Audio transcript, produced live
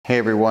Hey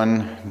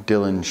everyone,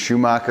 Dylan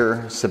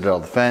Schumacher,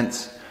 Citadel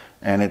Defense,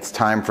 and it's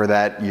time for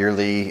that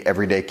yearly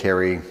everyday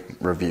carry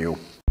review.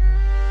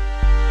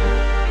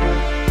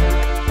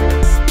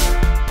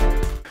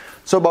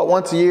 So about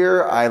once a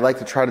year, I like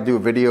to try to do a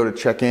video to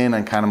check in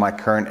on kind of my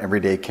current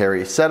everyday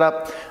carry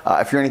setup.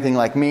 If you're anything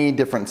like me,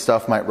 different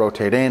stuff might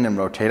rotate in and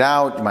rotate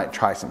out. You might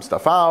try some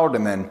stuff out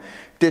and then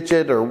ditch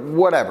it or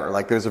whatever.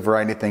 Like there's a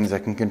variety of things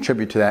that can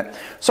contribute to that.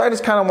 So I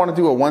just kind of want to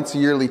do a once a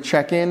yearly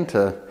check-in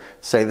to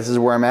say this is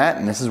where I'm at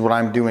and this is what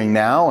I'm doing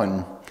now,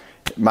 and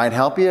it might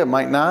help you, it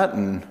might not,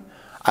 and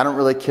I don't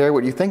really care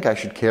what you think I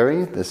should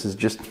carry. This is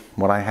just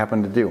what I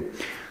happen to do.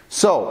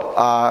 So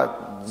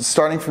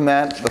starting from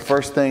that, the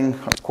first thing,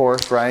 of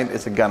course, right,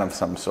 is a gun of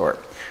some sort.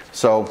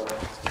 So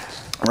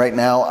right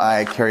now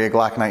I carry a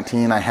Glock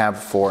 19. I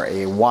have for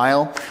a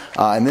while,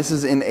 and this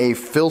is in a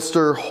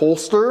Filster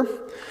holster.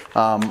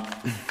 On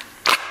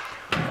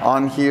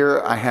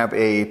here I have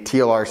a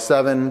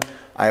TLR7,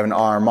 I have an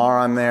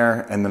RMR on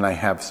there, and then I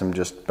have some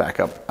just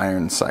backup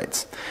iron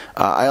sights.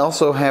 I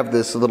also have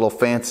this little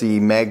fancy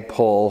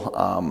Magpul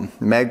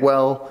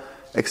Magwell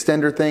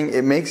extender thing.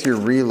 It makes your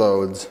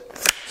reloads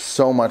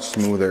so much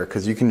smoother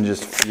because you can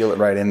just feel it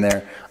right in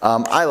there.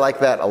 I like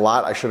that a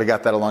lot. I should have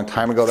got that a long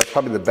time ago. That's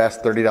probably the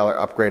best $30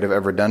 upgrade I've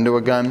ever done to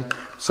a gun,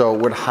 so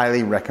would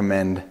highly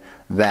recommend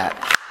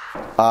that.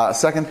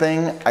 Second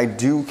thing, I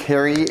do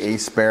carry a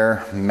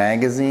spare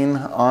magazine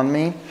on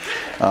me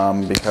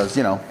because,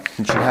 you know,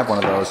 you should have one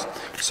of those.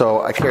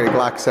 So I carry a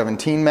Glock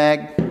 17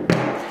 mag.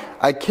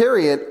 I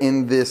carry it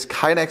in this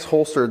Kydex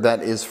holster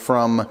that is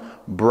from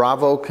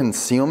Bravo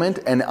Concealment,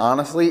 and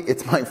honestly,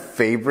 it's my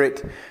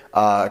favorite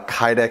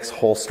Kydex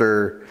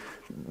holster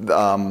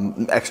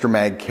extra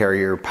mag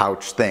carrier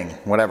pouch thing,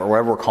 whatever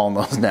we're calling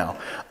those now.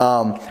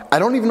 I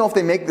don't even know if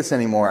they make this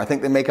anymore. I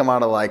think they make them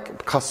out of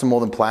like custom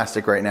molded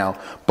plastic right now,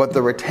 but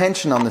the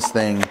retention on this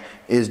thing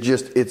is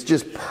it's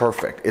just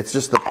perfect. It's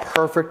just the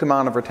perfect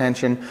amount of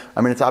retention.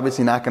 I mean, it's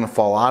obviously not going to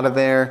fall out of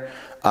there.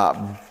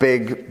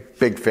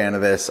 Big fan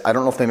of this. I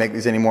don't know if they make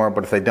these anymore,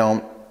 but if they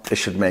don't, they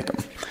should make them.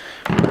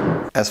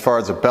 As far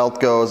as a belt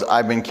goes,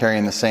 I've been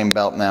carrying the same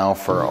belt now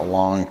for a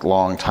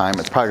long time.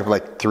 It's probably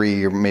like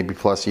 3 or maybe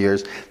plus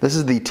years. This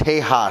is the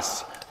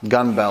Tejas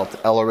gun belt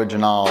El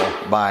Original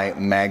by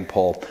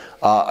Magpul.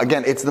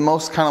 Again, it's the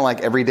most kind of like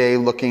everyday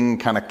looking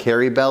kind of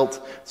carry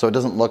belt, so it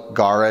doesn't look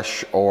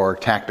garish or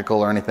tactical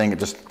or anything. It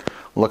just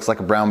looks like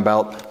a brown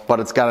belt, but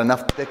it's got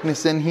enough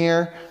thickness in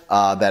here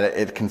that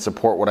it can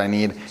support what I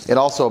need. It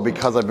also,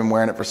 because I've been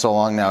wearing it for so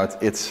long now,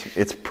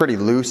 it's pretty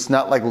loose.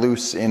 Not like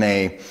loose in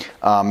a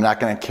not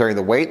going to carry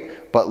the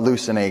weight, but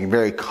loose in a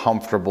very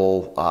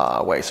comfortable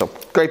way. So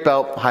great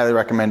belt, highly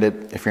recommend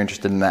it if you're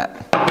interested in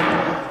that.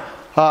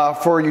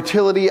 For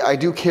utility, I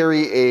do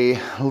carry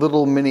a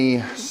little mini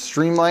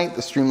Streamlight,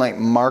 the Streamlight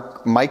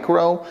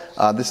Micro.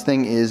 This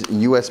thing is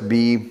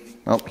USB.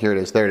 Oh, here it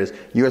is. There it is.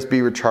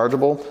 USB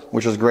rechargeable,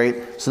 which is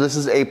great. So this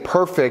is a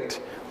perfect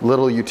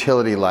little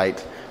utility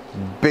light.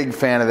 Big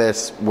fan of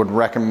this. Would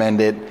recommend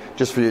it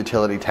just for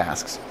utility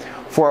tasks.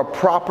 For a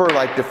proper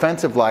like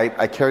defensive light,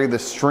 I carry the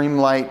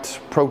Streamlight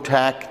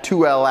ProTac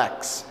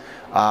 2LX.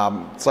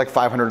 It's like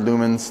 500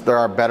 lumens. There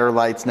are better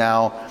lights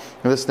now.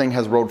 This thing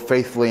has rode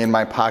faithfully in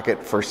my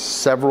pocket for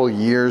several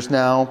years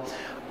now.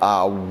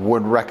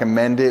 Would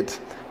recommend it.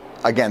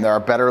 Again, there are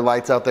better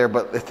lights out there,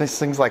 but this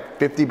thing's like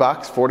 50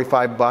 bucks,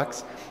 45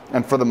 bucks.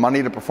 And for the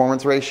money to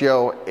performance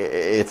ratio,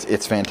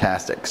 it's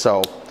fantastic.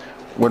 So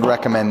would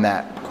recommend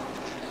that.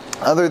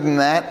 Other than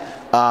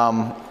that,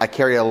 I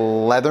carry a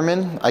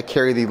Leatherman. I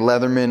carry the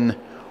Leatherman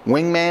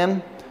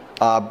Wingman.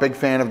 Big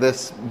fan of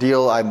this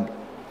deal.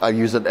 I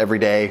use it every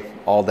day,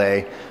 all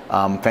day.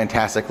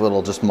 Fantastic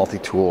little just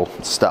multi-tool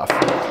stuff.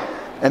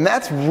 And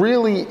that's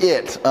really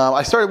it.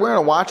 I started wearing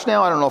a watch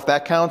now. I don't know if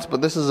that counts,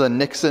 but this is a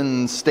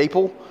Nixon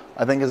staple,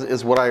 I think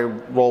is what I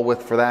roll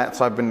with for that.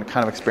 So I've been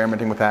kind of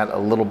experimenting with that a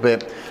little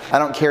bit. I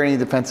don't carry any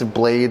defensive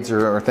blades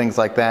or things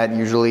like that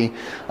usually.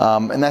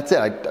 And that's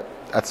it.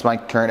 That's my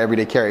current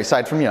everyday carry,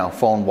 aside from, you know,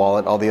 phone,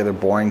 wallet, all the other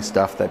boring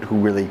stuff that who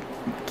really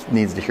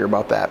needs to hear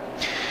about that.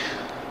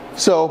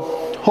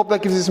 So hope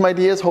that gives you some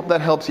ideas. Hope that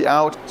helps you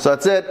out. So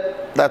that's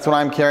it. That's what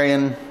I'm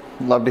carrying.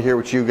 Love to hear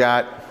what you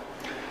got.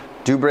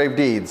 Do brave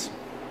deeds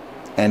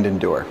and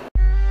endure.